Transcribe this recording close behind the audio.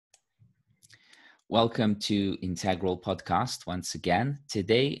Welcome to Integral Podcast once again.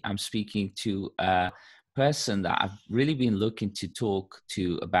 Today, I'm speaking to a person that I've really been looking to talk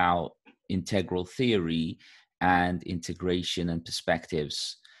to about integral theory and integration and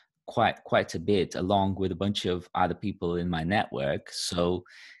perspectives quite a bit, along with a bunch of other people in my network. So,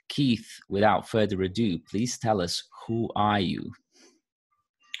 Keith, without further ado, please tell us, who are you?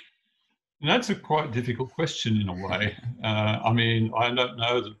 That's a quite difficult question in a way. I don't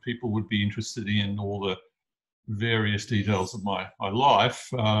know that people would be interested in all the various details of my life.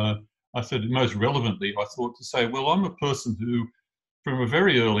 I said most relevantly, I thought to say, well, I'm a person who, from a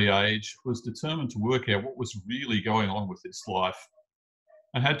very early age, was determined to work out what was really going on with this life.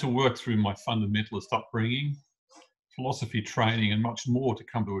 I had to work through my fundamentalist upbringing, philosophy training, and much more to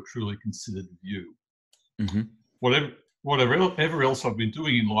come to a truly considered view. Mm-hmm. Whatever else I've been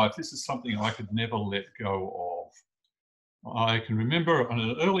doing in life, this is something I could never let go of. I can remember at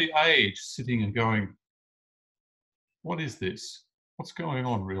an early age sitting and going, what is this? What's going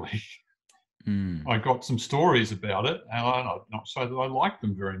on, really? I got some stories about it, and I'm not say that I liked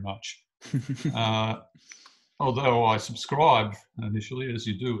them very much. Although I subscribed initially, as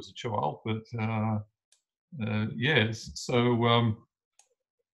you do as a child, but yes. So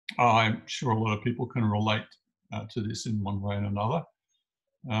I'm sure a lot of people can relate to this in one way or another.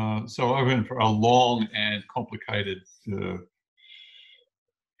 So I went for a long and complicated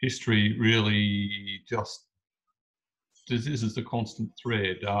history, really. Just this is the constant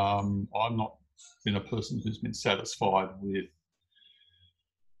thread. I'm not been a person who's been satisfied with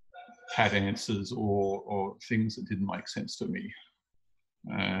pat answers or things that didn't make sense to me,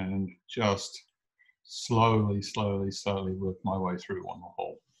 and just slowly work my way through on the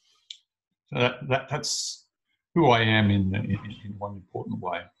whole. So that's who I am in one important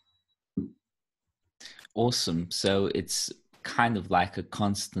way. Awesome. So it's kind of like a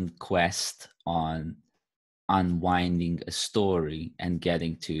constant quest on unwinding a story and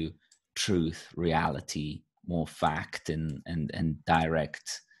getting to truth, reality, more fact and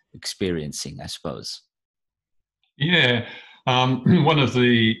direct experiencing, I suppose. Yeah. One of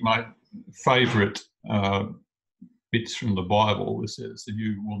my favorite bits from the Bible says that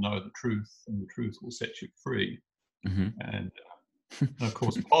you will know the truth and the truth will set you free. Mm-hmm. And of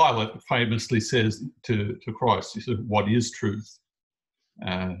course, Pilate famously says to Christ, he said, what is truth?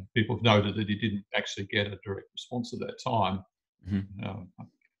 People have noted that he didn't actually get a direct response at that time,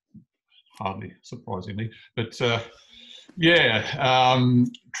 hardly surprisingly. But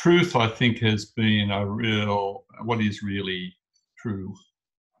truth, I think, has been what is really true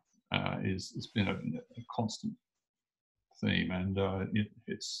has been a constant theme. And I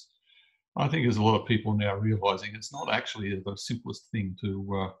think there's a lot of people now realizing it's not actually the simplest thing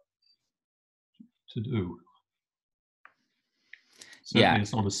to do. Certainly,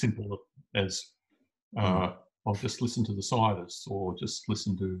 It's not as simple as I'll just listen to the scientists or just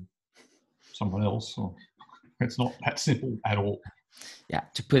listen to someone else. Or it's not that simple at all. Yeah,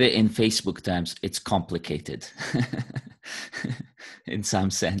 to put it in Facebook terms, it's complicated in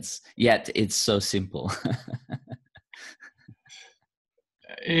some sense, yet it's so simple.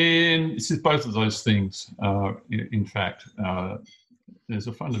 And it's both of those things. In fact, there's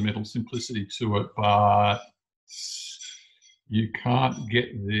a fundamental simplicity to it, but you can't get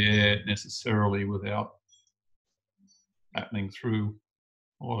there necessarily without happening through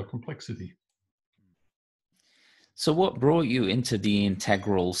a lot of complexity. So what brought you into the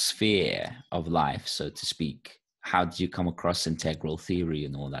integral sphere of life, so to speak? How did you come across integral theory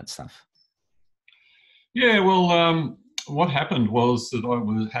and all that stuff? Yeah, well, what happened was that I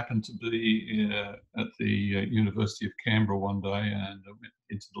happened to be at the University of Canberra one day, and I went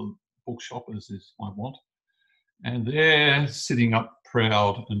into the bookshop, as is my wont. And there, sitting up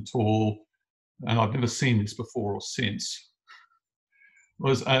proud and tall, and I've never seen this before or since,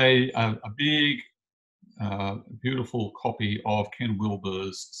 was a big, beautiful copy of Ken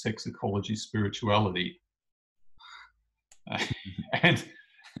Wilber's Sex, Ecology, Spirituality. And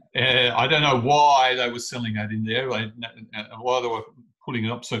I don't know why they were selling that in there, why they were putting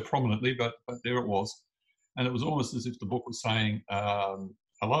it up so prominently, but there it was. And it was almost as if the book was saying,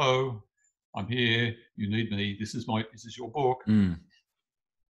 hello, I'm here, you need me, this is your book.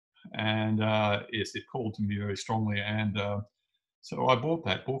 And yes, it called to me very strongly. And so I bought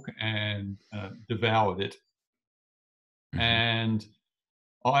that book and devoured it. And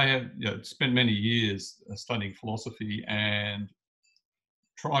I had spent many years studying philosophy and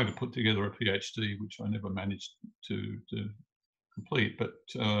trying to put together a PhD, which I never managed to complete. But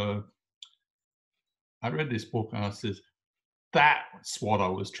I read this book and I said, that's what I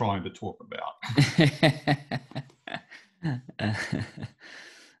was trying to talk about.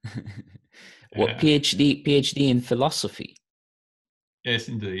 What PhD in philosophy? Yes,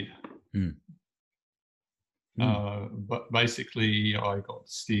 indeed. Mm. Mm. But basically, I got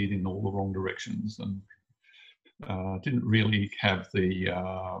steered in all the wrong directions and didn't really have the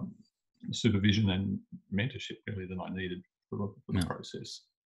supervision and mentorship really that I needed for the process.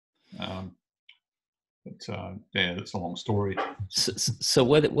 But yeah, that's a long story. So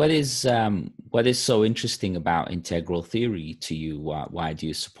what is so interesting about integral theory to you? Why do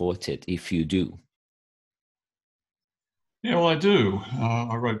you support it if you do? Yeah, well, I do.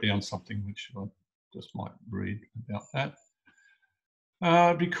 I wrote down something which I just might read about that.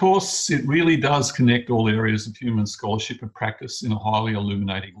 Because it really does connect all areas of human scholarship and practice in a highly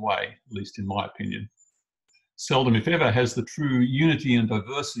illuminating way, at least in my opinion. Seldom, if ever, has the true unity and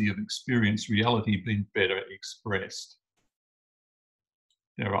diversity of experience reality been better expressed.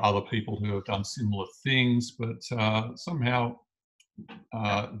 There are other people who have done similar things, but somehow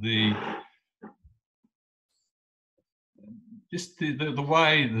the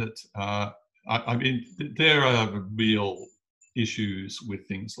way that I mean, there are real issues with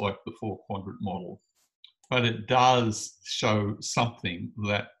things like the four-quadrant model, but it does show something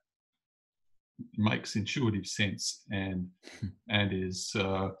that makes intuitive sense and is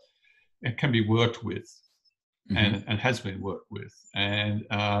it can be worked with, and has been worked with, and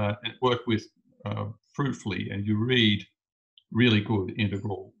worked with fruitfully. And you read really good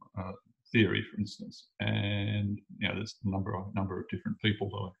integral theory, for instance, and there's a number of different people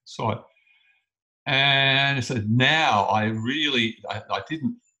that I can cite. And so now I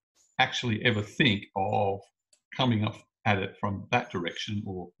didn't actually ever think of coming up at it from that direction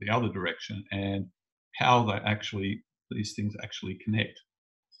or the other direction, and how these things actually connect.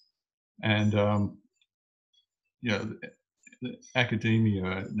 And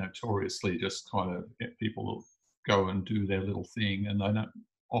academia notoriously just kind of get people to go and do their little thing, and they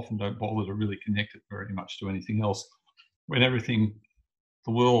often don't bother to really connect it very much to anything else. When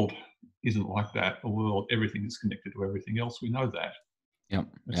the world isn't like that. Everything is connected to everything else. We know that. Yeah,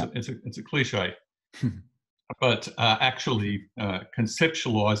 it's a cliche. But actually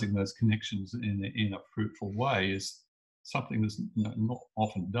conceptualizing those connections in a fruitful way is something that's not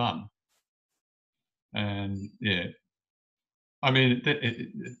often done. And yeah, I mean,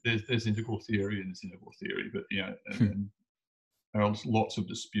 there's integral theory and there's integral theory, but and there's lots of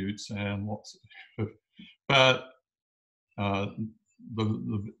disputes and but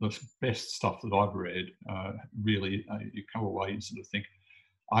the best stuff that I've read, really, you come away and sort of think,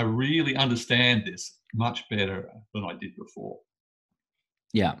 I really understand this much better than I did before.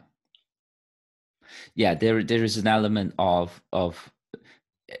 Yeah. There is an element of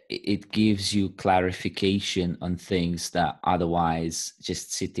it gives you clarification on things that otherwise,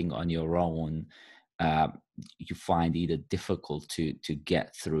 just sitting on your own, you find either difficult to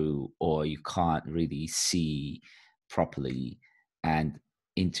get through, or you can't really see properly. And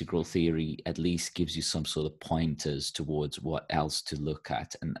integral theory at least gives you some sort of pointers towards what else to look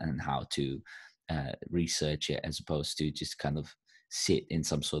at and how to research it, as opposed to just kind of sit in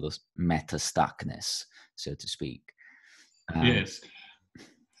some sort of meta stuckness, so to speak. Yes.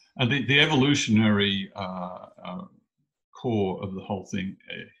 And the evolutionary core of the whole thing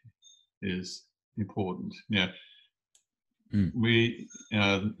is important.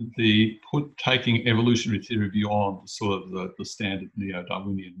 Taking evolutionary theory beyond sort of the standard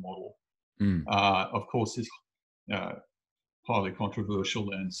neo-Darwinian model, of course, is highly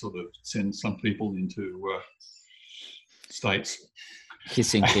controversial and sort of sends some people into states.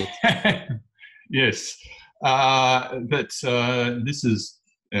 Hissing fit. Yes. But this is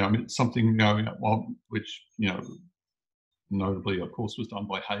something which notably, of course, was done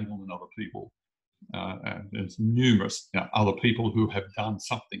by Hegel and other people. And there's numerous other people who have done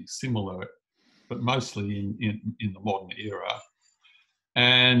something similar, but mostly in the modern era.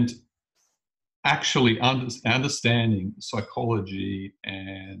 And actually understanding psychology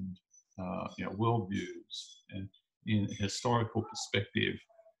and worldviews and in a historical perspective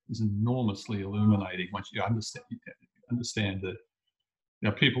is enormously illuminating once you understand that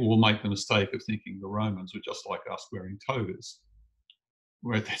people will make the mistake of thinking the Romans were just like us wearing togas,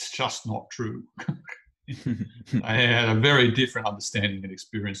 where that's just not true. They had a very different understanding and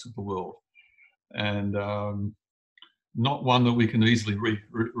experience of the world, and not one that we can easily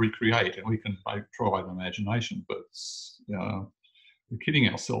recreate, and we can try an imagination, but we're kidding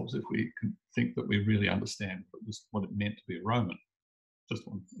ourselves if we can think that we really understand what it meant to be a Roman. Just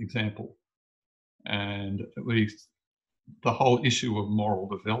one example. And at least the whole issue of moral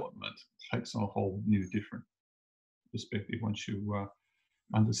development takes on a whole new, different perspective once you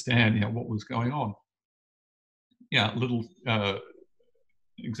understand what was going on. Little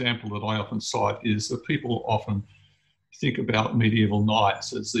example that I often cite is that people often think about medieval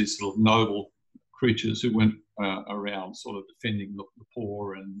knights as these sort of noble creatures who went around sort of defending the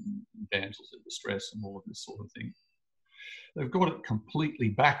poor and damsels in distress and all of this sort of thing. They've got it completely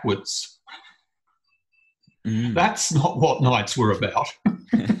backwards. That's not what knights were about.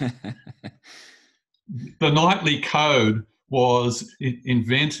 The knightly code was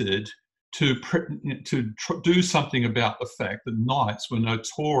invented to do something about the fact that knights were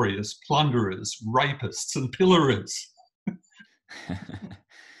notorious plunderers, rapists, and pillarers.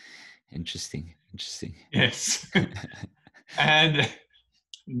 Interesting. Yes. And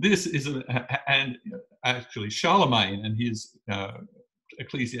this is, and actually Charlemagne and his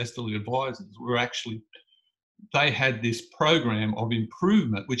ecclesiastical advisors were actually, they had this program of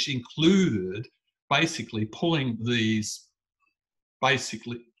improvement, which included basically pulling these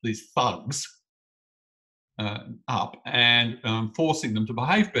thugs up and forcing them to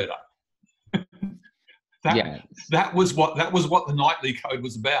behave better. That was what the knightly code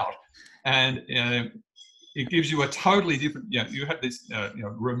was about, and it gives you a totally different. You have this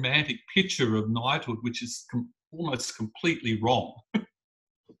romantic picture of knighthood, which is almost completely wrong.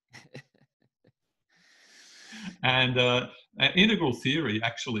 And integral theory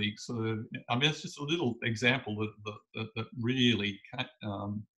actually sort of, I mean, it's just a little example that really.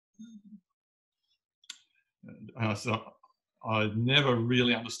 So I never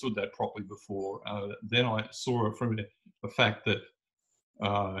really understood that properly before. Then I saw it from the fact that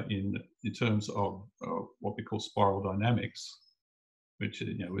in terms of what we call spiral dynamics, which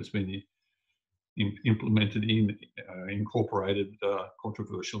has been implemented incorporated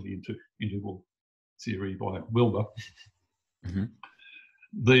controversially into integral theory by Wilbur. Mm-hmm.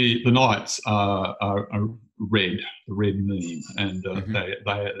 The knights are red, the red meme, and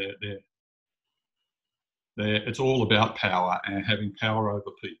it's all about power and having power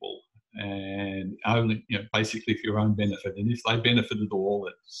over people, and only basically for your own benefit. And if they benefit at all,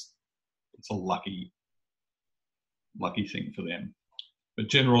 it's a lucky thing for them. But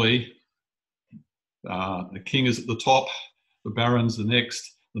generally, the king is at the top, the barons the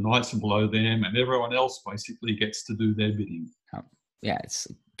next, the knights are below them, and everyone else basically gets to do their bidding. Yeah, it's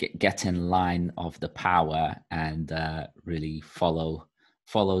get in line of the power and really follow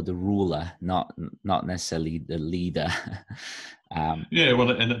the ruler, not necessarily the leader.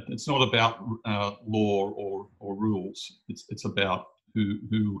 Well, and it's not about law or rules. It's about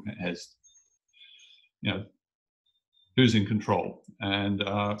who has, who's in control. And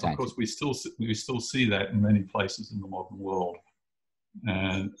exactly. Of course, we still see that in many places in the modern world.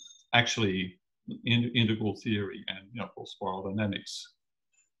 And actually, integral theory and of course spiral dynamics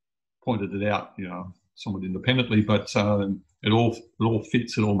pointed it out, somewhat independently, but it all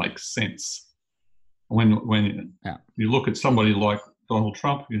fits. It all makes sense. When you look at somebody like Donald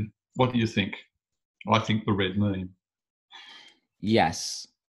Trump, what do you think? I think the red meme. Yes,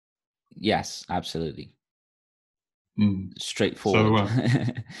 absolutely. Straightforward. So,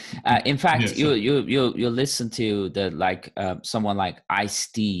 in fact, you listen to someone like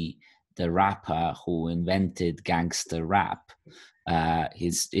Ice-T, the rapper who invented gangster rap.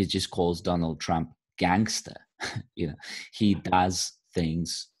 It just calls Donald Trump gangster. He does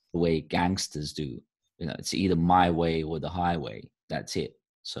things the way gangsters do. It's either my way or the highway. That's it.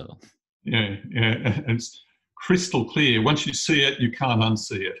 So it's crystal clear. Once you see it, you can't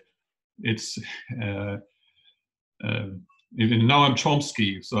unsee it. It's even Noam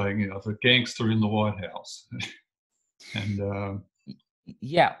Chomsky saying, the gangster in the White House. And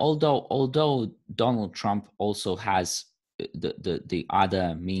although Donald Trump also has the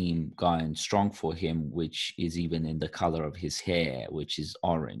other meme going strong for him, which is even in the color of his hair, which is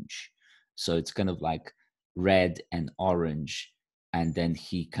orange. So it's kind of like red and orange, and then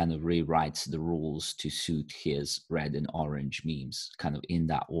he kind of rewrites the rules to suit his red and orange memes, kind of in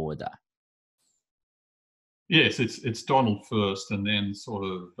that order. Yes, it's Donald first, and then sort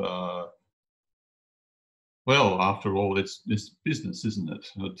of. Well, after all, it's business, isn't it?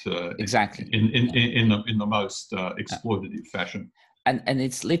 Exactly. In the most exploitative fashion. And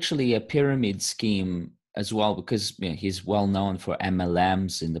it's literally a pyramid scheme as well, because he's well known for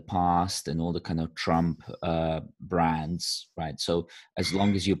MLMs in the past and all the kind of Trump brands, right? So as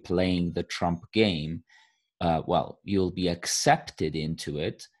long as you're playing the Trump game, you'll be accepted into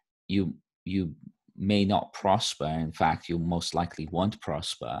it. You may not prosper. In fact, you most likely won't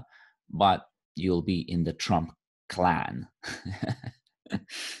prosper, but you'll be in the Trump clan.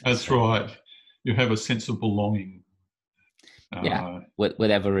 That's right. You have a sense of belonging.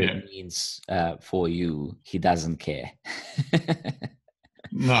 Whatever it means for you, he doesn't care.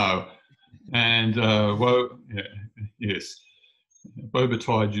 No. And, yes.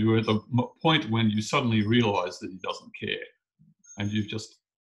 Boba you at the point when you suddenly realise that he doesn't care, and you've just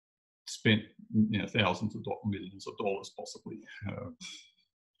spent thousands of millions of dollars possibly.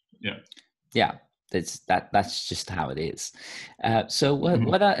 Yeah, that's just how it is. So Mm-hmm.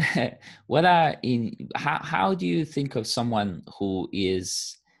 what are what are in how do you think of someone who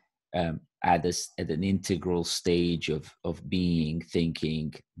is at an integral stage of being,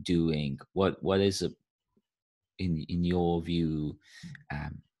 thinking, doing? What is in your view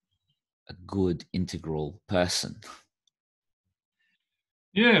a good integral person?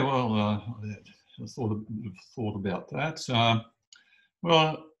 Yeah, well, I thought about that.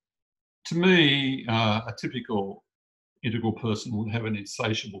 Well, to me, a typical integral person would have an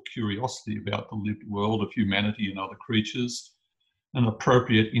insatiable curiosity about the lived world of humanity and other creatures, an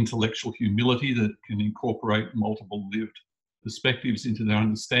appropriate intellectual humility that can incorporate multiple lived perspectives into their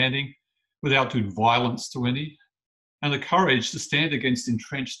understanding without doing violence to any, and the courage to stand against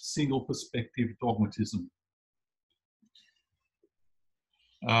entrenched single perspective dogmatism.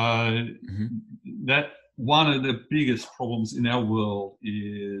 Mm-hmm. That one of the biggest problems in our world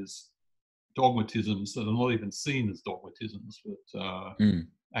is dogmatisms that are not even seen as dogmatisms, but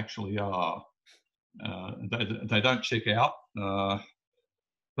actually are. They don't check out,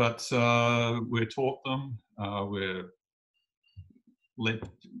 but we're taught them.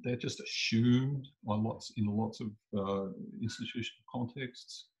 They're just assumed in lots of institutional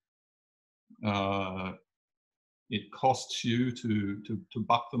contexts. It costs you to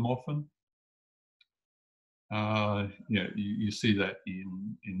buck them often. You see that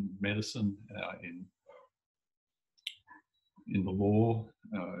in medicine, in the law,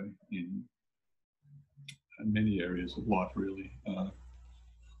 in many areas of life, really.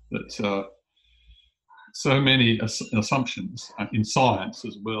 That so many assumptions in science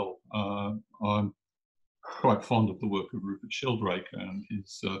as well. I'm quite fond of the work of Rupert Sheldrake and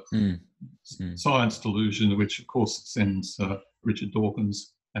his science delusion, which of course sends Richard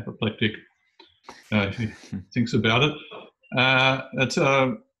Dawkins apoplectic. He thinks about it. I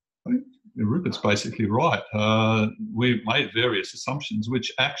think Rupert's basically right. We've made various assumptions,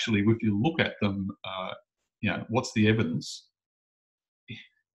 which actually, if you look at them, what's the evidence?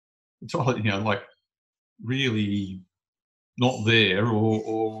 It's all like really not there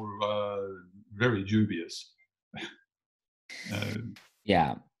or very dubious.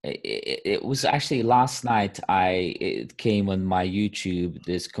 Yeah, it was actually last night. It came on my YouTube,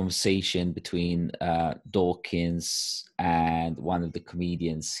 this conversation between Dawkins and one of the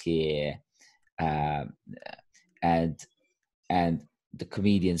comedians here, and the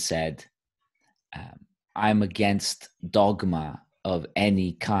comedian said, "I'm against dogma of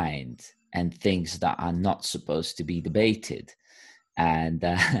any kind and things that are not supposed to be debated." And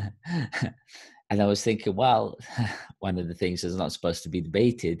and I was thinking, well, one of the things that's not supposed to be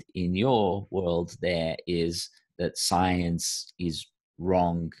debated in your world there is that science is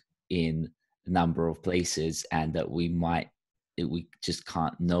wrong in a number of places, and that we just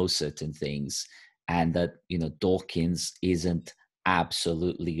can't know certain things, and that Dawkins isn't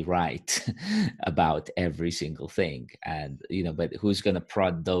absolutely right about every single thing, and but who's going to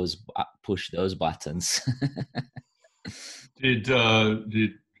push those buttons?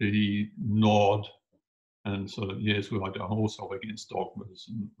 Did he nod and sort of, yes, well, I'm also against dogmas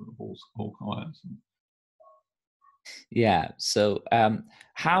and all kinds? Yeah. So,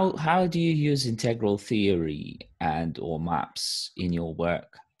 how do you use integral theory and or maps in your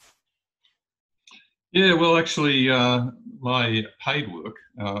work? Yeah, well, actually, my paid work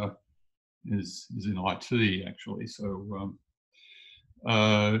is in IT, actually. So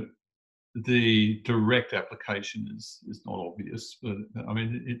the direct application is not obvious, but I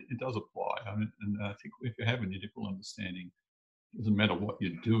mean, it does apply. I mean, and I think if you have an integral understanding, it doesn't matter what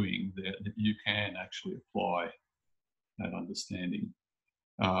you're doing, that you can actually apply that understanding.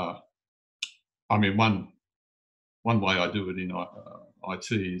 I mean, one way I do it in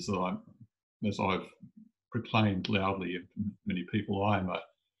IT is that as I've proclaimed loudly to many people, I'm a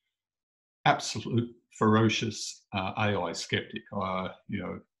absolute ferocious AI skeptic.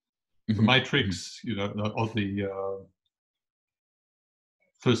 The Matrix,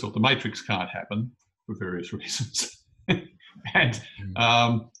 first of all, the Matrix can't happen for various reasons, and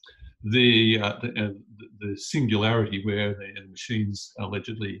the singularity where the machines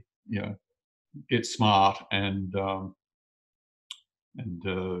allegedly, get smart and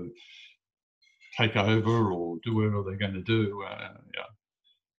take over or do whatever they're going to do.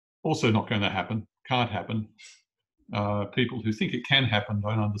 Also not going to happen, can't happen. People who think it can happen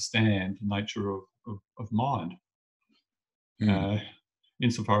don't understand the nature of mind.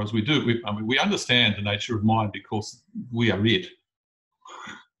 Insofar as we do, we understand the nature of mind because we are it.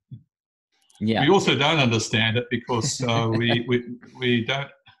 Yeah. We also don't understand it because we don't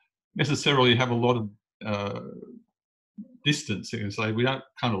necessarily have a lot of distance. And so we don't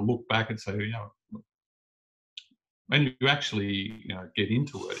kind of look back and say, when you actually get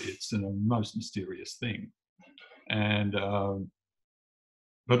into it, it's the most mysterious thing, and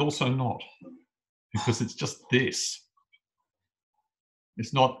but also not, because it's just this.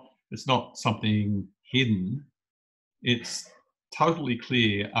 It's not something hidden. It's totally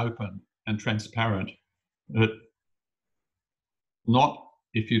clear, open, and transparent. That not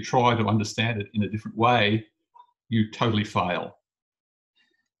if you try to understand it in a different way, you totally fail.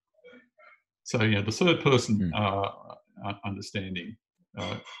 So the third person understanding,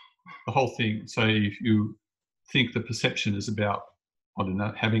 the whole thing. Say if you think the perception is about, I don't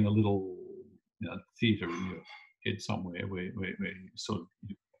know, having a little theatre in your head somewhere where you're sort of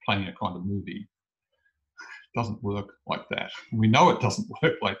playing a kind of movie. It doesn't work like that. We know it doesn't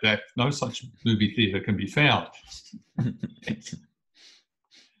work like that. No such movie theatre can be found.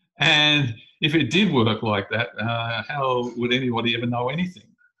 And if it did work like that, how would anybody ever know anything?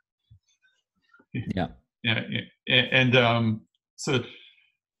 Yeah. And so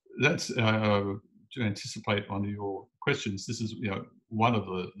that's to anticipate one of your questions. This is one of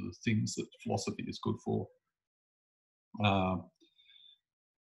the things that philosophy is good for.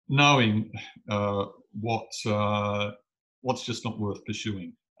 Knowing what's just not worth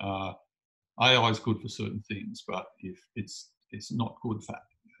pursuing. AI is good for certain things, but if it's not good for,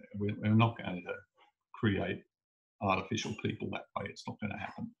 we're not going to create artificial people that way. It's not going to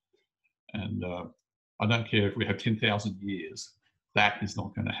happen. And I don't care if we have 10,000 years, that is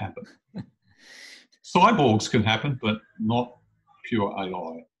not going to happen. Cyborgs can happen, but not pure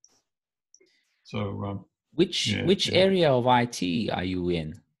AI. So which area of IT are you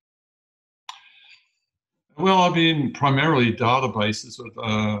in? Well, I've been primarily databases.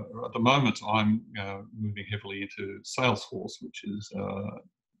 At the moment, I'm moving heavily into Salesforce, which is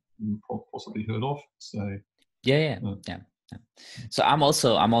possibly heard of. So Yeah. So I'm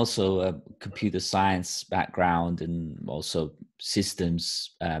also a computer science background and also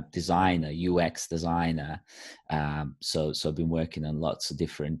systems designer, UX designer. So I've been working on lots of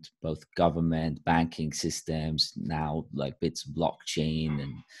different, both government, banking systems, now like bits of blockchain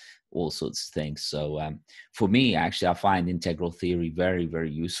and all sorts of things. So for me, actually, I find integral theory very,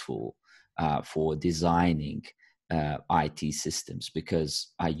 very useful for designing IT systems,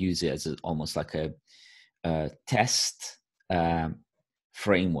 because I use it as almost like a test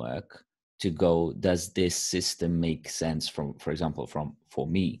framework to go, does this system make sense for example, for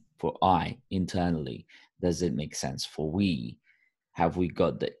me, for I internally, does it make sense for we? Have we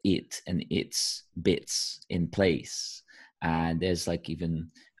got the it and its bits in place? And there's like even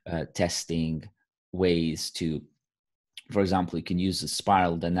testing ways to, for example, you can use the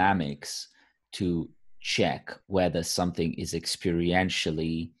spiral dynamics to check whether something is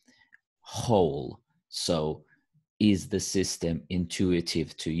experientially whole. So is the system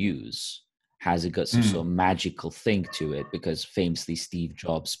intuitive to use? Has it got some sort of magical thing to it? Because famously Steve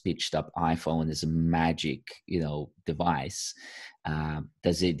Jobs pitched up iPhone as a magic, device.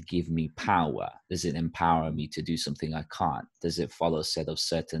 Does it give me power? Does it empower me to do something I can't? Does it follow a set of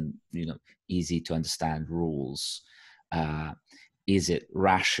certain, easy to understand rules? Is it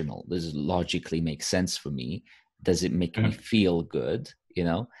rational? Does it logically make sense for me? Does it make me feel good?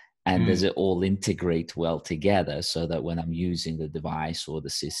 And does it all integrate well together so that when I'm using the device or the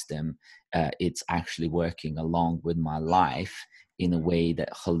system, it's actually working along with my life in a way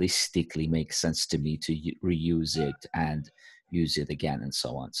that holistically makes sense to me to reuse it and use it again and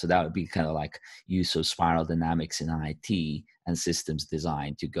so on. So that would be kind of like use of spiral dynamics in IT and systems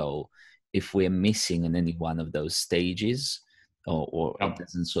design to go, if we're missing in any one of those stages, or it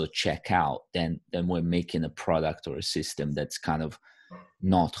doesn't sort of check out, then we're making a product or a system that's kind of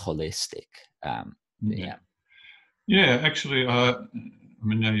not holistic. Actually,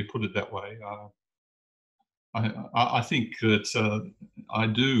 now you put it that way, I think that I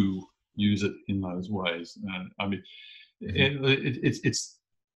do use it in those ways. It's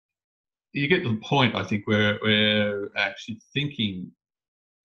you get to the point, I think, where we're actually thinking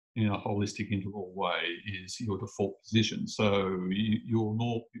in a holistic integral way is your default position. So you'll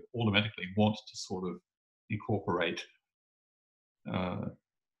not automatically want to sort of incorporate.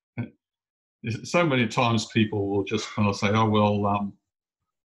 So many times people will just kind of say, "Oh well,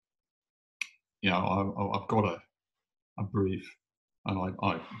 I've got a brief, and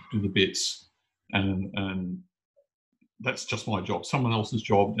I do the bits, and that's just my job. Someone else's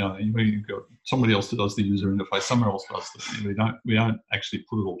job. You've got somebody else that does the user interface. Someone else does the. We don't actually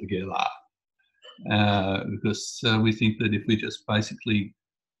put it all together. because we think that if we just basically,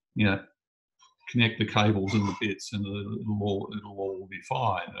 connect the cables and the bits, and it'll all be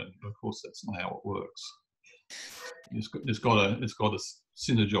fine. And of course, that's not how it works. It's got to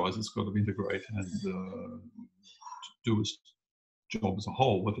synergize. It's got to integrate and do its job as a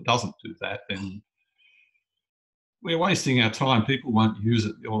whole. If it doesn't do that, then we're wasting our time. People won't use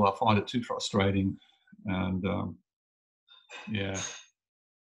it, or they'll find it too frustrating. And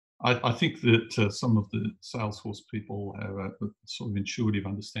I think that some of the Salesforce people have a sort of intuitive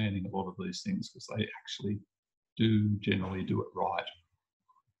understanding of a lot of these things, because they actually do generally do it right.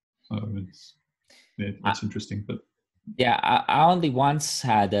 So it's interesting. But yeah, I only once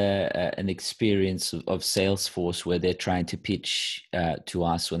had an experience of Salesforce where they're trying to pitch to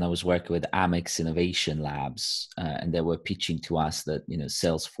us when I was working with Amex Innovation Labs, and they were pitching to us that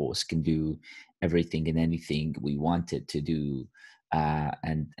Salesforce can do everything and anything we wanted to do,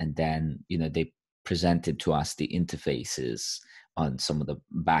 and then they presented to us the interfaces on some of the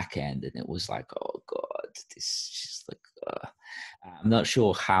back end, and it was like, oh god, this is just like. I'm not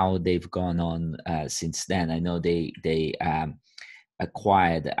sure how they've gone on since then. I know they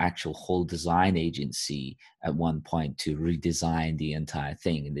acquired the actual whole design agency at one point to redesign the entire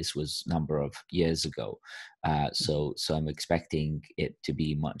thing, and this was a number of years ago. So I'm expecting it to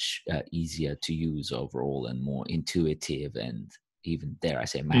be much easier to use overall and more intuitive, and even, dare I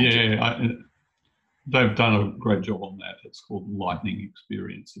say, magic. Yeah, they've done a great job on that. It's called Lightning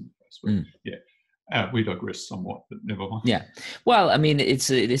Experience interface. Yeah. We digress somewhat, but never mind. Yeah, well, I mean,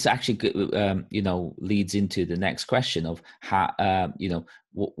 it's actually leads into the next question of how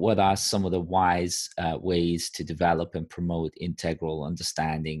what are some of the wise ways to develop and promote integral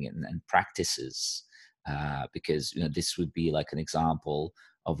understanding and practices, because this would be like an example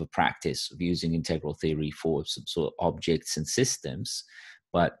of a practice of using integral theory for some sort of objects and systems,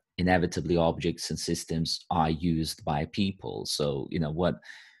 but inevitably objects and systems are used by people. So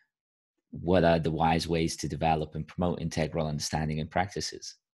what are the wise ways to develop and promote integral understanding and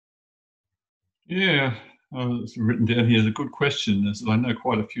practices? Yeah, it's written down here. It's a good question. As I know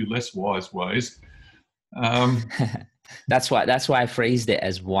quite a few less wise ways. That's why I phrased it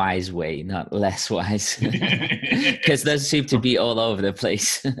as wise way, not less wise, because those seem to be all over the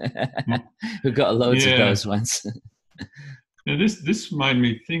place. We've got loads of those ones. Yeah, this made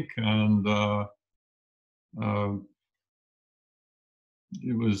me think, and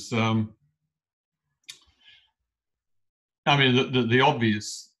it was. I mean, the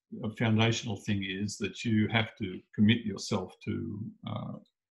obvious foundational thing is that you have to commit yourself to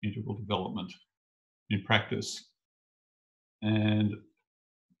integral development in practice. And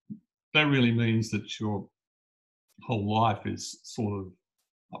that really means that your whole life is sort of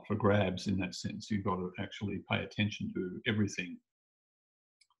up for grabs in that sense. You've got to actually pay attention to everything.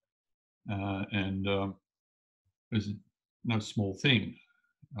 And there's no small thing.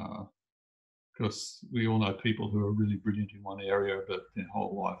 Because we all know people who are really brilliant in one area, but their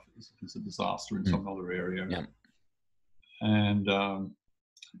whole life is a disaster in some other area. Yeah. And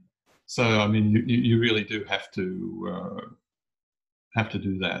so, I mean, you really do have to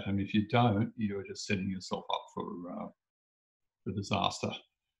do that. I mean, if you don't, you're just setting yourself up for disaster,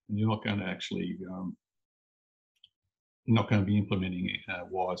 and you're not going to actually, you're not going to be implementing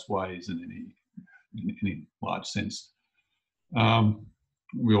wise ways in any large sense.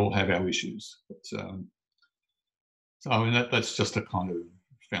 We all have our issues, but so I mean that's just a kind of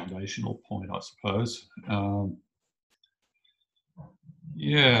foundational point, I suppose. I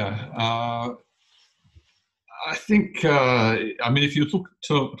think I mean, if you talk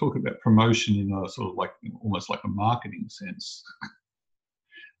about promotion in a sort of like almost like a marketing sense,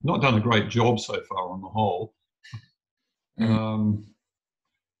 not done a great job so far on the whole.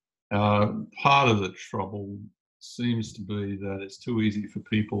 Part of the trouble seems to be that it's too easy for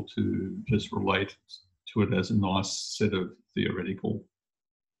people to just relate to it as a nice set of theoretical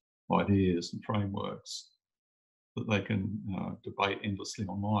ideas and frameworks that they can debate endlessly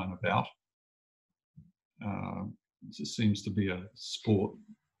online about. It just seems to be a sport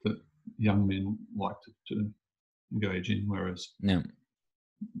that young men like to engage in, whereas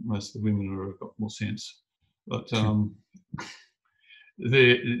most of the women have got more sense. But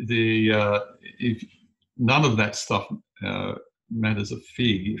if none of that stuff matters a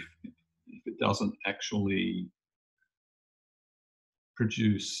fig if it doesn't actually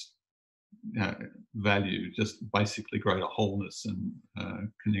produce value, just basically greater wholeness and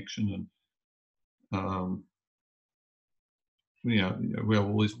connection. And we have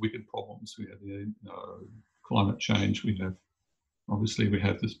all these wicked problems. We have climate change. We have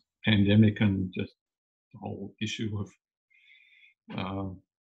this pandemic, and just the whole issue of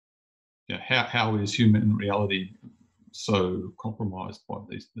how is human reality so compromised by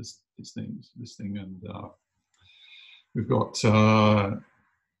this thing, and we've got an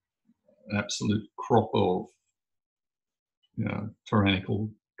absolute crop of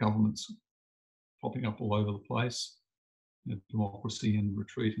tyrannical governments popping up all over the place, democracy in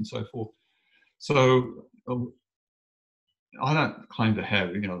retreat and so forth. So I don't claim to have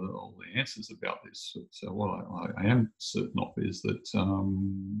all the answers about this. So what I am certain of is that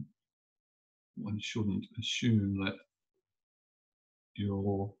one shouldn't assume that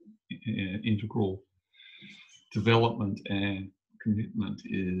your integral development and commitment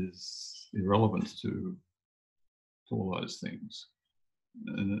is irrelevant to all those things.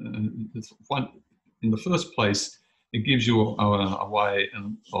 And it's one, in the first place, it gives you a way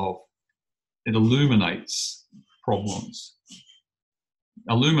of, it illuminates problems.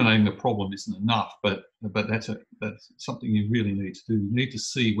 Illuminating the problem isn't enough, but that's something you really need to do. You need to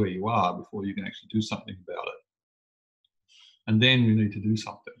see where you are before you can actually do something about it. And then you need to do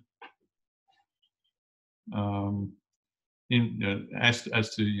something. As to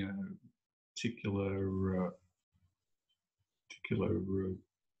particular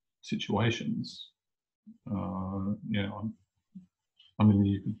situations, I mean,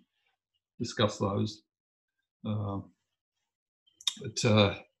 you can discuss those, but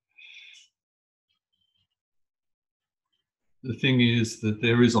the thing is that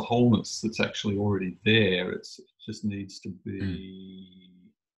there is a wholeness that's actually already there. It just needs to be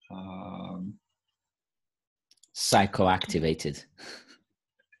psychoactivated.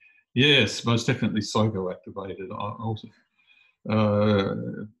 Yes, most definitely psychoactivated. Also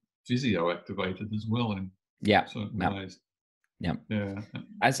physioactivated as well in certain ways. Yeah. Yeah.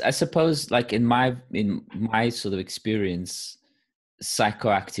 I suppose, like in my sort of experience,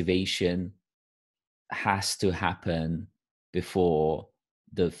 psychoactivation has to happen before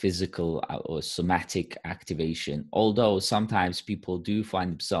the physical or somatic activation. Although sometimes people do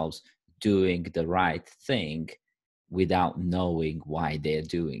find themselves doing the right thing without knowing why they're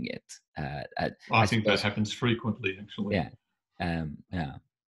doing it. I think that happens frequently, actually. Yeah.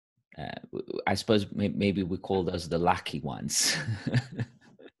 I suppose maybe we call those the lucky ones.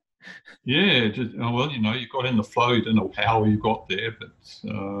 Yeah, well, you got in the flow. You don't know how you got there, but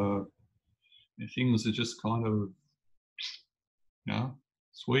things are just kind of,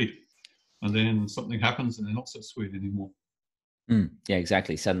 sweet. And then something happens and they're not so sweet anymore. Yeah,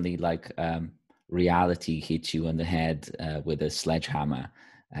 exactly. Suddenly, like reality hits you on the head with a sledgehammer,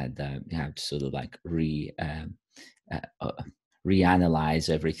 and you have to sort of like reanalyze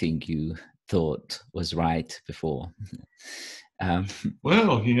everything you thought was right before.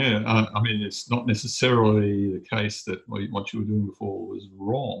 Well, yeah, I mean, it's not necessarily the case that what you were doing before was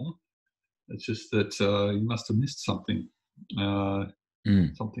wrong. It's just that you must have missed something.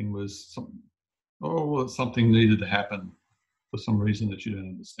 Something needed to happen for some reason that you don't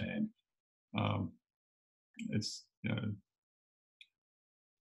understand. It's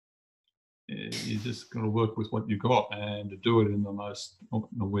you just got to work with what you got and to do it in the most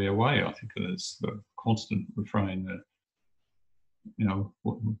aware way. I think it's the constant refrain that,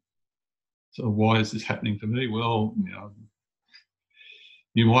 so why is this happening to me? Well,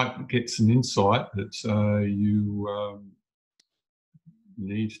 you might get some insight that you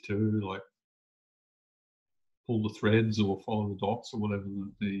need to, like, pull the threads or follow the dots or whatever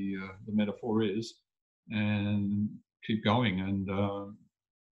the metaphor is, and keep going and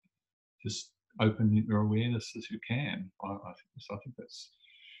just open your awareness as you can. I think that's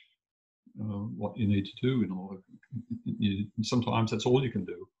what you need to do in order. Sometimes that's all you can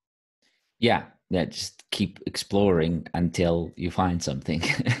do. Yeah, just keep exploring until you find something.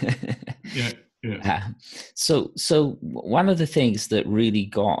 Yeah. So one of the things that really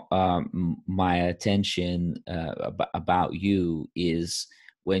got my attention about you is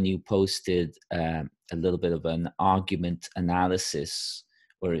when you posted a little bit of an argument analysis,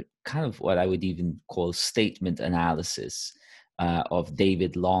 or kind of what I would even call statement analysis of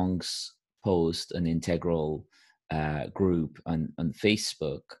David Long's post, an integral group on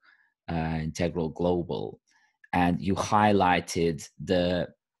Facebook, Integral Global, and you highlighted the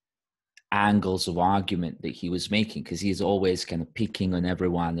angles of argument that he was making, because he's always kind of picking on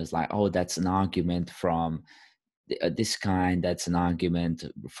everyone as like, oh, that's an argument from this kind, that's an argument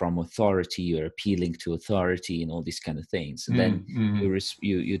from authority, you're appealing to authority, and all these kind of things. And then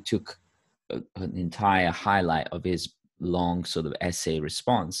you took an entire highlight of his long sort of essay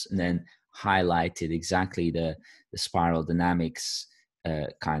response, and then highlighted exactly the spiral dynamics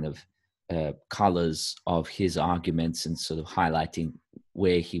kind of colors of his arguments, and sort of highlighting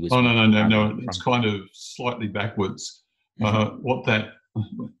where he was. No. It's kind of slightly backwards. What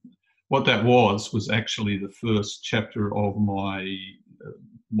what that was actually the first chapter of my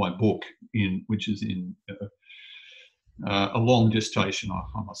book, which is in a long gestation, I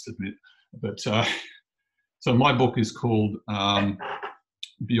must admit. But so my book is called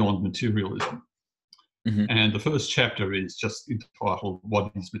Beyond Materialism. Mm-hmm. And the first chapter is just entitled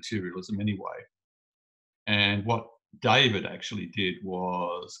What is Materialism Anyway? And what David actually did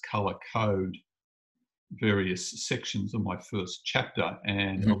was color code various sections of my first chapter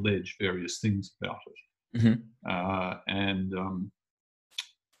and Mm-hmm. allege various things about it. Mm-hmm. And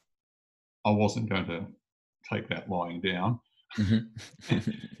I wasn't going to take that lying down. Mm-hmm.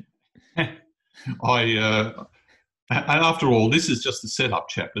 And after all, this is just a setup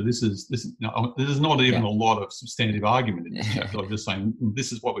chapter. This is not even Yeah. a lot of substantive argument in this chapter. I'm just saying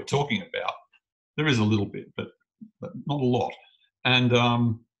this is what we're talking about. There is a little bit, but not a lot. And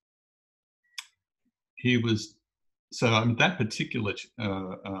he was that particular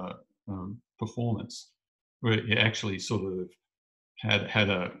performance, where he actually sort of had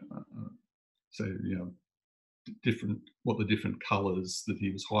a so different what the different colours that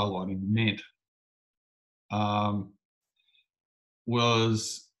he was highlighting meant,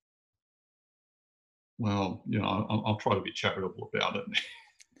 was, well, I'll try to be charitable about it.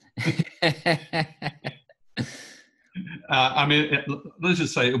 I mean, let's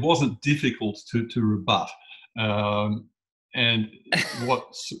just say it wasn't difficult to rebut. And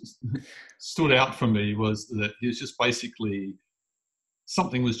what stood out for me was that he was just basically,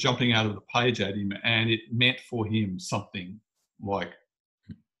 something was jumping out of the page at him, and it meant for him something like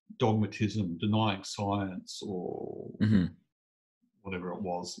dogmatism, denying science, or Mm-hmm. whatever it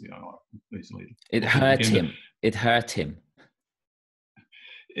was. Easily. It hurt him. It hurt him.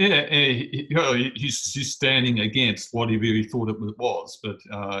 Yeah, he's standing against what he really thought it was. But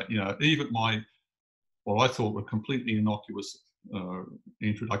even what I thought were completely innocuous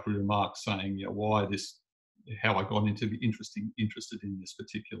introductory remarks saying, how I got into interested in this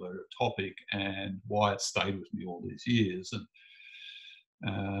particular topic and why it stayed with me all these years,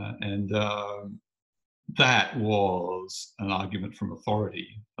 and that was an argument from authority,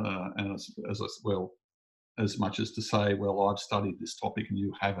 and as much as to say, well, I've studied this topic and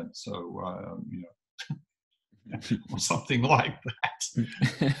you haven't, so or something like that.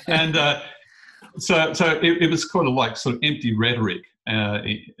 And so it was kind of like sort of empty rhetoric,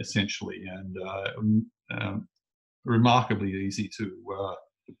 essentially, and remarkably easy to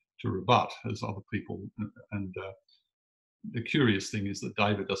rebut, as other people. And the curious thing is that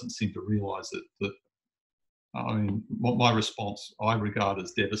David doesn't seem to realise that. I mean, what my response I regard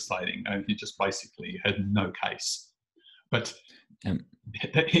as devastating, and he just basically had no case. But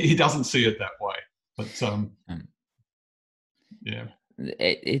he doesn't see it that way. But yeah.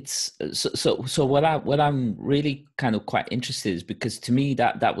 It's so what I'm really kind of quite interested is, because to me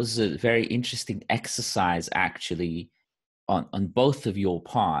that was a very interesting exercise actually on both of your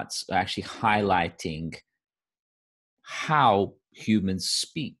parts, actually highlighting how humans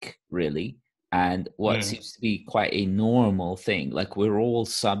speak, really, and what seems to be quite a normal thing. Like, we're all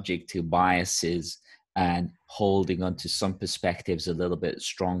subject to biases and holding on to some perspectives a little bit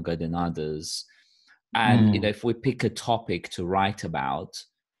stronger than others. And if we pick a topic to write about,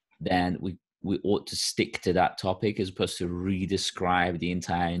 then we ought to stick to that topic as opposed to re-describe the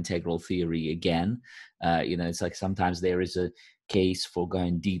entire integral theory again. It's like sometimes there is a case for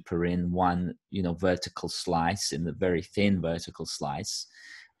going deeper in one, vertical slice, in the very thin vertical slice,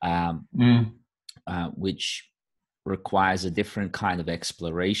 which requires a different kind of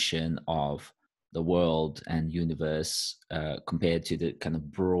exploration of the world and universe compared to the kind of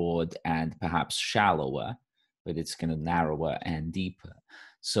broad and perhaps shallower, but it's kind of narrower and deeper.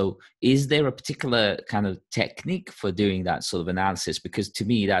 So is there a particular kind of technique for doing that sort of analysis? Because to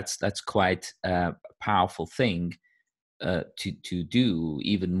me, that's quite a powerful thing to do,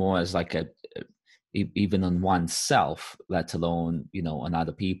 even more as like even on oneself, let alone, on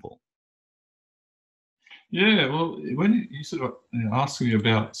other people. Yeah, well, when you sort of asked me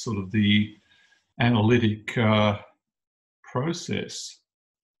about sort of the analytic process,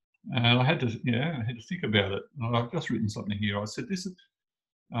 and I had to think about it. I've just written something here. I said this is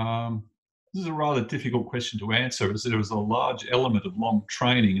a rather difficult question to answer, as there is a large element of long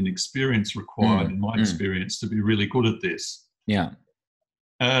training and experience required, in my experience, to be really good at this. Yeah.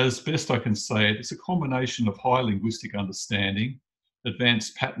 As best I can say it, it's a combination of high linguistic understanding,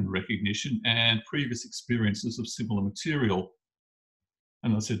 advanced pattern recognition, and previous experiences of similar material.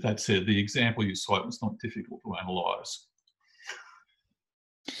 And I said, that said, the example you cite was not difficult to analyse.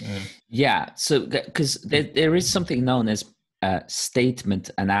 Yeah, so because there is something known as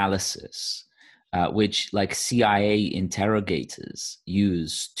statement analysis, which like CIA interrogators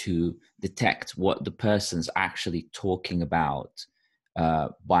use to detect what the person's actually talking about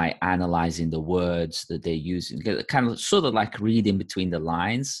by analyzing the words that they're using, kind of sort of like reading between the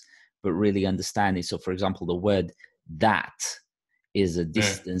lines, but really understanding. So, for example, the word "that" is a Yeah.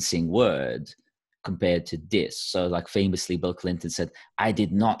 distancing word compared to this. So, like famously, Bill Clinton said, "I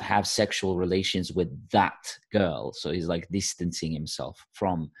did not have sexual relations with that girl." So he's like distancing himself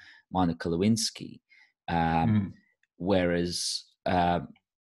from Monica Lewinsky. Mm. Whereas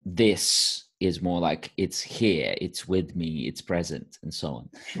this is more like it's here, it's with me, it's present, and so on.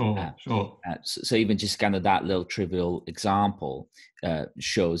 Sure, sure. So even just kind of that little trivial example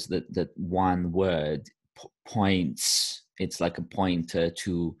shows that one word points, it's like a pointer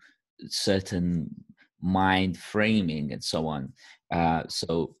to certain mind framing and so on.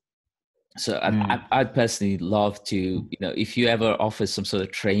 So I'd personally love to, if you ever offer some sort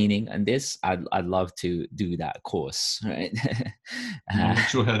of training on this, I'd love to do that course, right? I'm not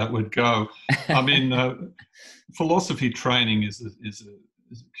sure how that would go. I mean, philosophy training is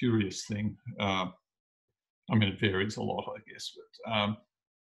a curious thing. I mean, it varies a lot, I guess. But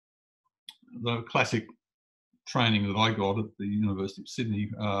the classic training that I got at the University of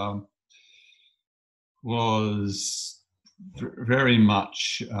Sydney was very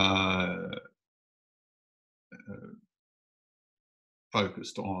much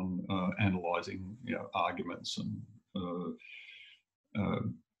focused on analysing, arguments and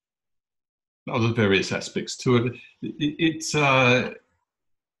other various aspects to it. It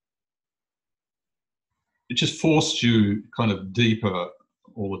just forced you kind of deeper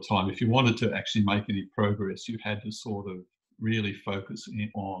all the time. If you wanted to actually make any progress, you had to sort of really focus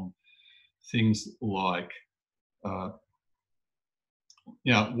on things like,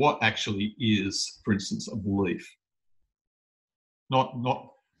 what actually is, for instance, a belief.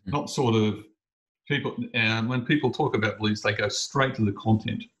 Not sort of people. And when people talk about beliefs, they go straight to the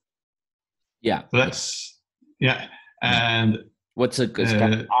content. Yeah. That's and what's a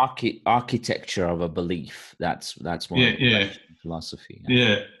kind of architecture of a belief? That's more philosophy.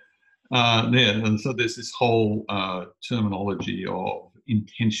 And so there's this whole terminology of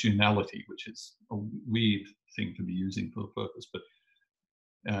intentionality, which is a weird thing to be using for the purpose, but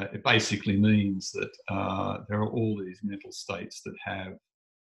it basically means that there are all these mental states that have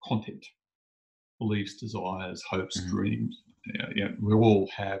content, beliefs, desires, hopes, dreams. We all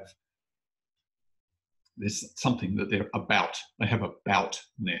have there's something that they're about. They have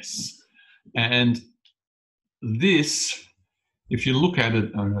aboutness. And this, if you look at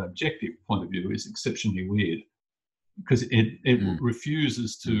it on an objective point of view, is exceptionally weird because it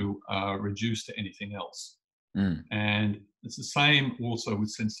refuses to reduce to anything else. And it's the same also with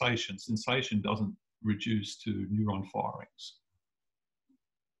sensation. Sensation doesn't reduce to neuron firings.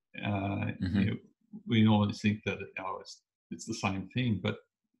 We normally think that it's the same thing, but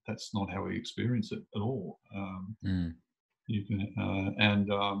that's not how we experience it at all. You can,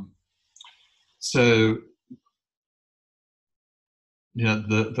 so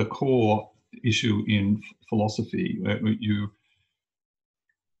the core issue in philosophy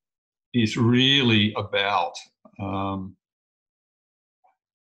is really about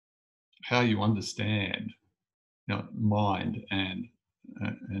how you understand mind and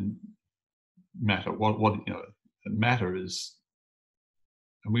matter. What matter is,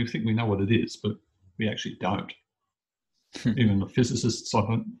 and we think we know what it is, but we actually don't. Even the physicists,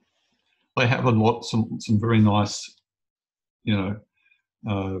 they have some very nice,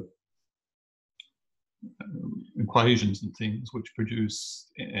 equations and things which produce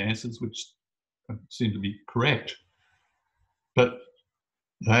answers which seem to be correct. But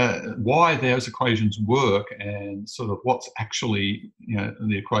why those equations work and sort of what's actually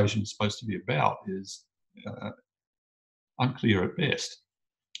the equation is supposed to be about is unclear at best.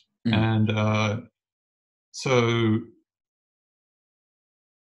 And so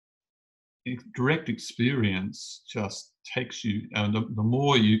direct experience just takes you, and the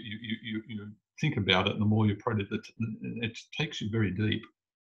more you think about it, the more you probe it takes you very deep.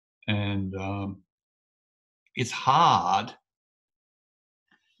 And it's hard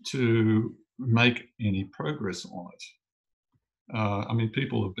to make any progress on it. I mean,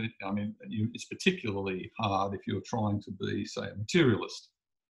 people have been, it's particularly hard if you're trying to be, say, a materialist.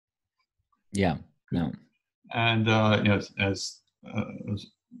 Yeah, no. And, as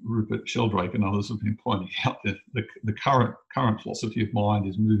Rupert Sheldrake and others have been pointing out, that the current philosophy of mind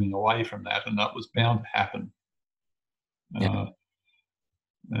is moving away from that, and that was bound to happen.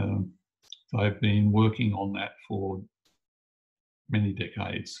 They've been working on that for many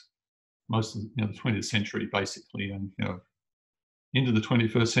decades, most of the 20th century, basically, and into the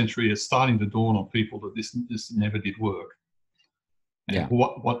 21st century, it's starting to dawn on people that this never did work. And Yeah.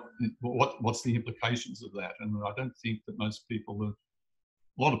 what's the implications of that? And I don't think that most people, a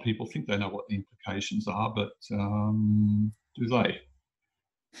lot of people think they know what the implications are, but do they?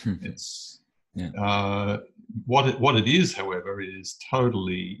 It's what it is, however, is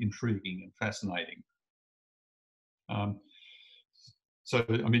totally intriguing and fascinating. So,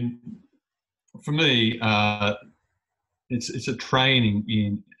 I mean, for me, it's a training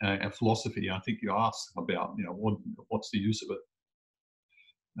in philosophy. I think you asked about, what's the use of it.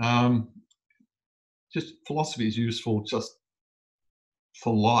 Just philosophy is useful just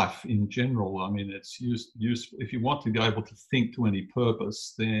for life in general. I mean, it's useful if you want to be able to think to any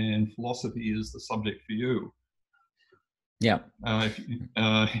purpose. Then philosophy is the subject for you. Yeah.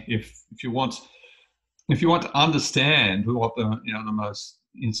 If you want to understand what the most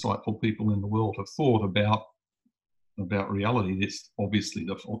insightful people in the world have thought about reality, it's obviously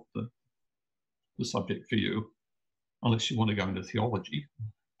the subject for you, unless you want to go into theology.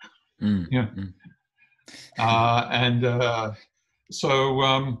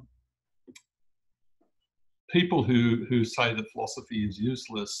 So people who say that philosophy is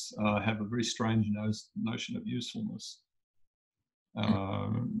useless have a very strange notion of usefulness.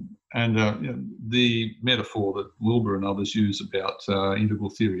 The metaphor that Wilbur and others use about integral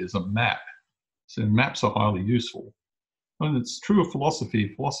theory is a map. So maps are highly useful. And it's true of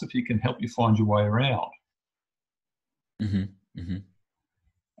philosophy. Philosophy can help you find your way around.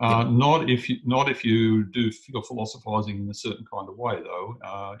 Not if you do your philosophizing in a certain kind of way, though.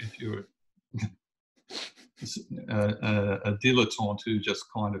 If you're a dilettante who just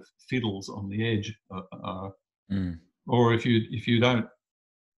kind of fiddles on the edge, or if you don't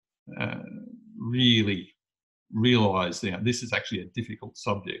really realize that this is actually a difficult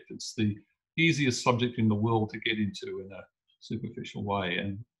subject. It's the easiest subject in the world to get into in a superficial way,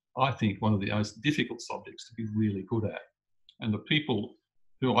 and I think one of the most difficult subjects to be really good at. And the people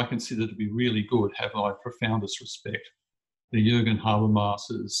who I consider to be really good have my profoundest respect. The Jürgen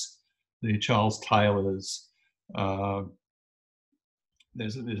Habermas's, the Charles Taylors.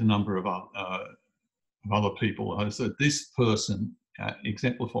 There's a number of other people. So this person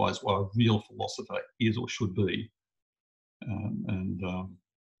exemplifies what a real philosopher is or should be, and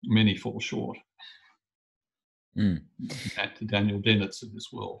many fall short. Back to Daniel Dennett's of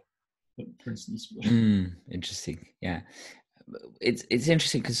this world, for instance. Interesting. Yeah. It's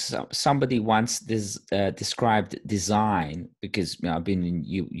interesting because somebody once described design, because I've been in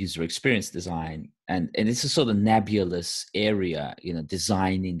user experience design, and it's a sort of nebulous area,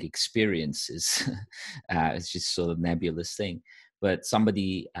 designing experiences. It's just sort of nebulous thing. But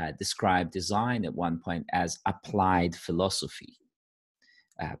somebody described design at one point as applied philosophy,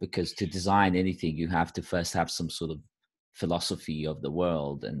 because to design anything, you have to first have some sort of philosophy of the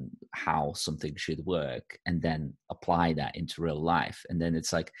world and how something should work, and then apply that into real life. And then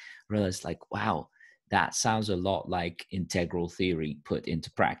it's like, realize like, wow, that sounds a lot like integral theory put into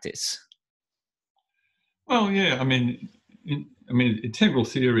practice. Well, yeah, I mean, integral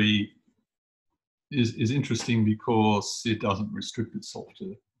theory is interesting because it doesn't restrict itself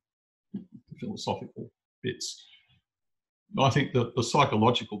to philosophical bits. I think that the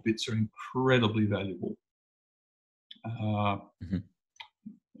psychological bits are incredibly valuable. You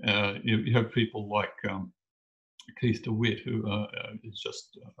have people like Keith DeWitt, who is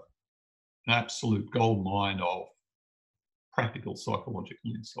just an absolute gold mine of practical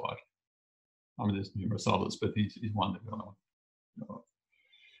psychological insight. I mean, there's numerous others, but he's one that I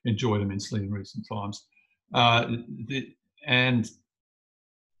enjoyed immensely in recent times. And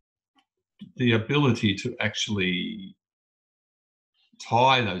the ability to actually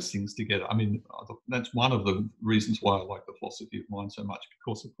tie those things together. I mean, that's one of the reasons why I like the philosophy of mind so much,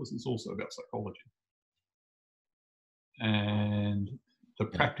 because of course it's also about psychology. And the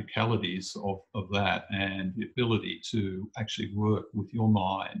practicalities of that, and the ability to actually work with your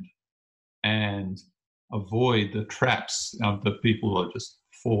mind and avoid the traps that people just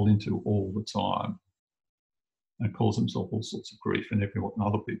fall into all the time and cause themselves all sorts of grief, and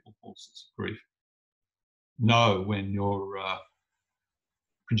other people all sorts of grief. Know when you're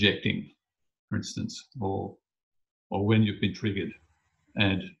projecting, for instance, or when you've been triggered,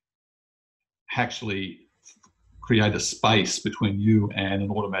 and actually create a space between you and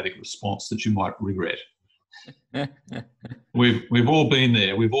an automatic response that you might regret. We've all been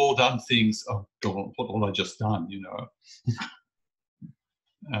there. We've all done things. Oh God, what have I just done?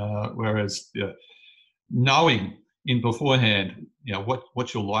 Whereas knowing in beforehand,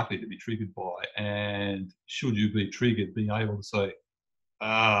 what you're likely to be triggered by, and should you be triggered, being able to say,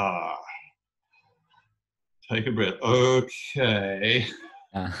 take a breath. Okay.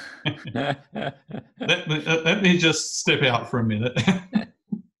 Uh, Let me just step out for a minute,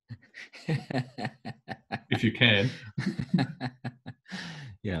 if you can.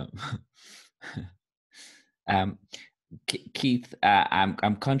 Yeah. Um, Keith,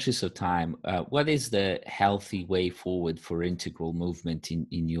 I'm conscious of time. What is the healthy way forward for integral movement in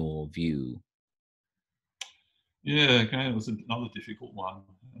your view? Yeah, okay, it was another difficult one,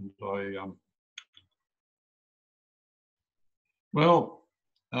 and well,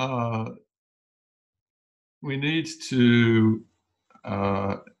 we need to.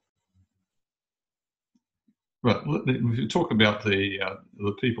 Right, if you talk about the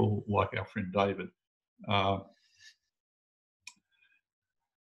people like our friend David, uh,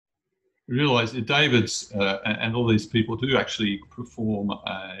 realize that David's and all these people do actually perform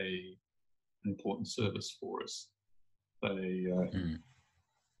an important service for us. They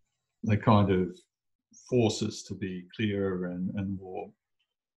kind of force us to be clearer and more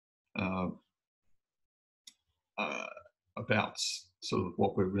about sort of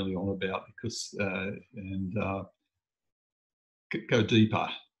what we're really on about, because go deeper,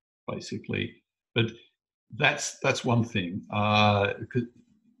 basically. But that's one thing.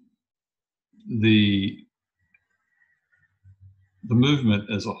 The movement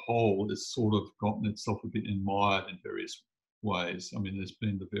as a whole has sort of gotten itself a bit admired in various ways. I mean, there's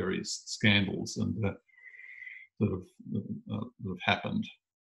been the various scandals and that have happened.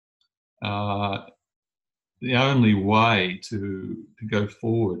 The only way to go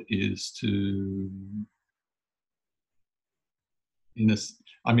forward is to, in a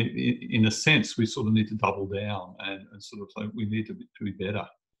sense, we sort of need to double down and sort of say we need to be better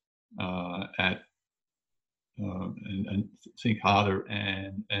at and think harder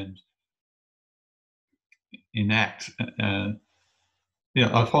and enact. I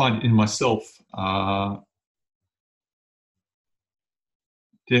find in myself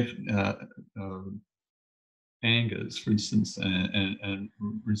angers, for instance, and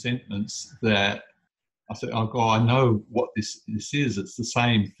resentments that I say, oh God, I know what this is. It's the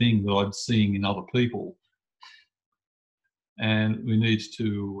same thing that I'm seeing in other people, and we need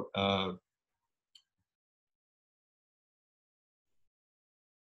to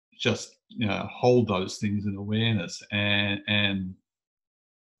just hold those things in awareness and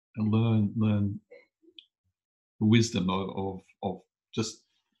learn the wisdom of just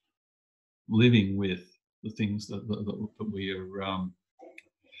living with the things that we are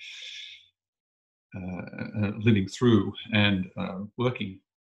living through and working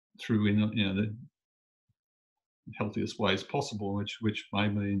through in the healthiest ways possible, which may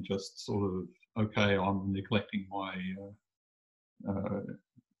mean just sort of, okay, I'm neglecting my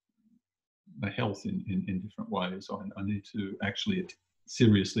health in different ways. I need to actually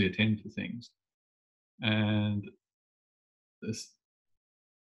seriously attend to things. And this,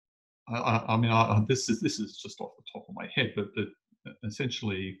 this is just off the top of my head, but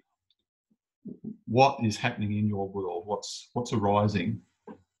essentially, what is happening in your world, what's arising,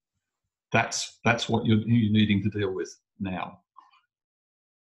 that's what you're needing to deal with now.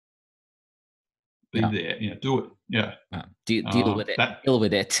 Be there, do it. Yeah. Deal with it. Deal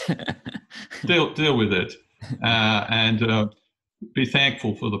with it. deal with it, and be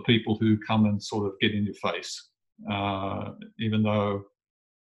thankful for the people who come and sort of get in your face, even though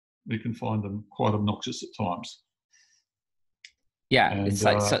we can find them quite obnoxious at times. Yeah, and it's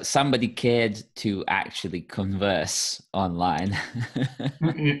like somebody cared to actually converse online.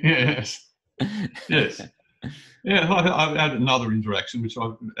 Yes. Yeah, I've had another interaction which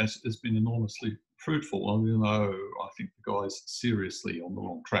has been enormously fruitful, even though I think the guy's seriously on the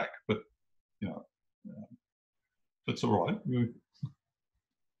wrong track. But that's all right.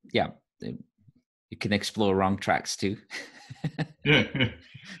 Yeah, you can explore wrong tracks too. Yeah.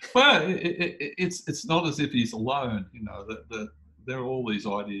 Well, it's not as if he's alone. That there are all these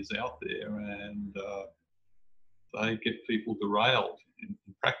ideas out there, and they get people derailed in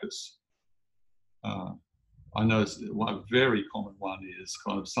practice. I know one very common one is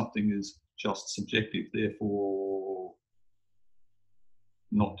kind of something is just subjective, therefore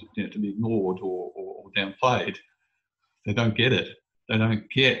not to be ignored or downplayed. They don't get it. They don't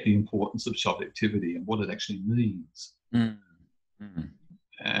get the importance of subjectivity and what it actually means. Mm-hmm.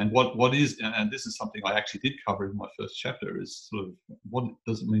 And what is, and this is something I actually did cover in my first chapter, is sort of what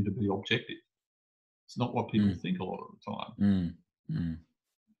does it mean to be objective? It's not what people think a lot of the time.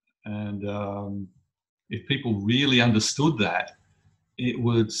 And if people really understood that, it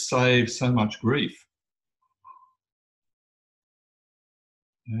would save so much grief.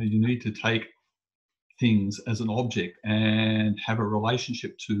 You need to take things as an object and have a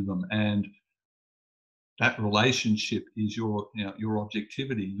relationship to them and that relationship is your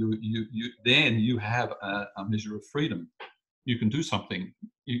objectivity. Then you have a measure of freedom. You can do something.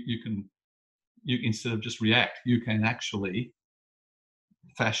 You instead of just react, you can actually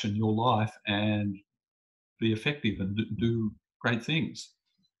fashion your life and be effective and do great things.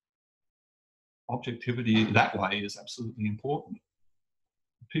 Objectivity that way is absolutely important.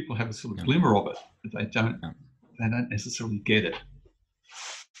 People have a sort of glimmer of it, but they don't necessarily get it.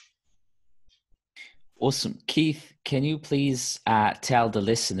 Awesome. Keith, can you please tell the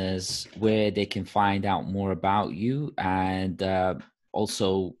listeners where they can find out more about you, and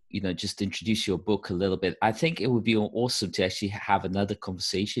also, just introduce your book a little bit? I think it would be awesome to actually have another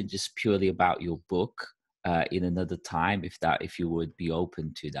conversation just purely about your book in another time, if you would be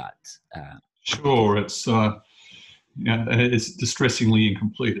open to that. Sure. It's distressingly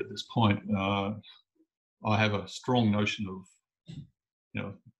incomplete at this point. I have a strong notion of,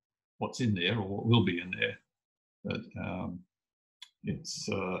 what's in there or what will be in there, but it's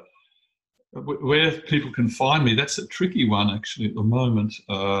where people can find me. That's a tricky one, actually, at the moment.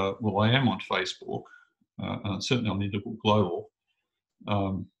 Well, I am on Facebook, certainly on Integral Global.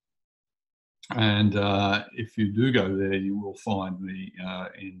 And if you do go there, you will find me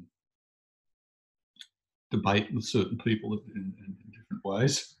in debate with certain people in different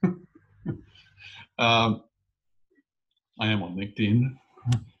ways. I am on LinkedIn.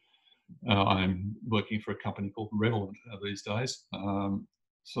 I'm working for a company called Relevant these days.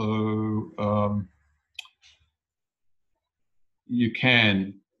 You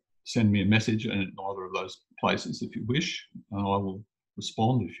can send me a message in either of those places if you wish, and I will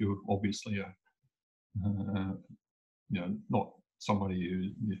respond if you're obviously not somebody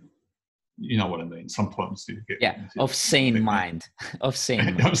who, you know what I mean. Sometimes you get of sane mind, of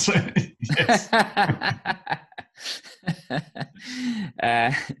sane mind. Yes.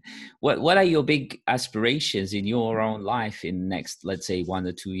 What are your big aspirations in your own life in the next, let's say, 1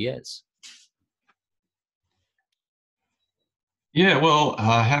 or 2 years? Yeah, well,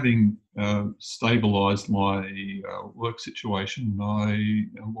 having stabilized my work situation, I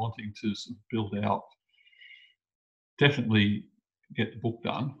am wanting to sort of build out, definitely get the book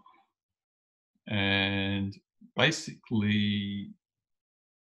done, and basically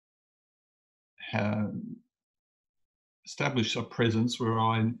establish a presence where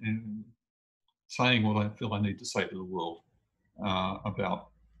I am saying what I feel I need to say to the world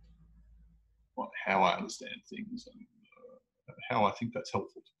about how I understand things and how I think that's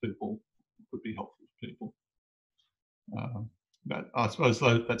helpful to people, could be helpful to people. But I suppose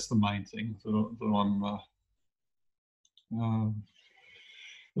that's the main thing that I'm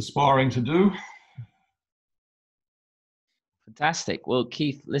aspiring to do. Fantastic. Well,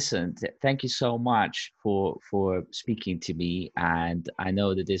 Keith, listen, thank you so much for speaking to me. And I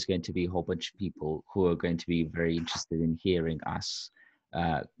know that there's going to be a whole bunch of people who are going to be very interested in hearing us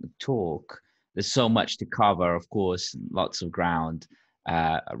talk. There's so much to cover, of course, lots of ground.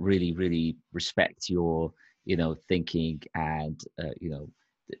 Really, really respect your, thinking and,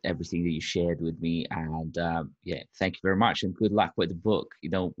 everything that you shared with me. And thank you very much, and good luck with the book.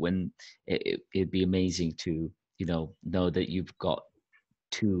 When it'd be amazing to know that you've got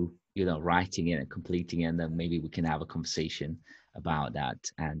to, writing it and completing it, and then maybe we can have a conversation about that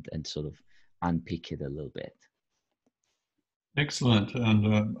and sort of unpick it a little bit. Excellent.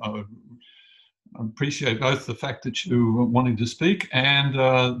 And I appreciate both the fact that you were wanting to speak and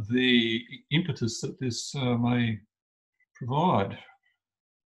the impetus that this may provide.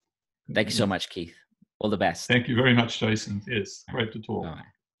 Thank you so much, Keith. All the best. Thank you very much, Jason. Yes, great to talk.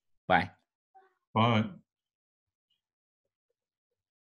 Bye. Bye.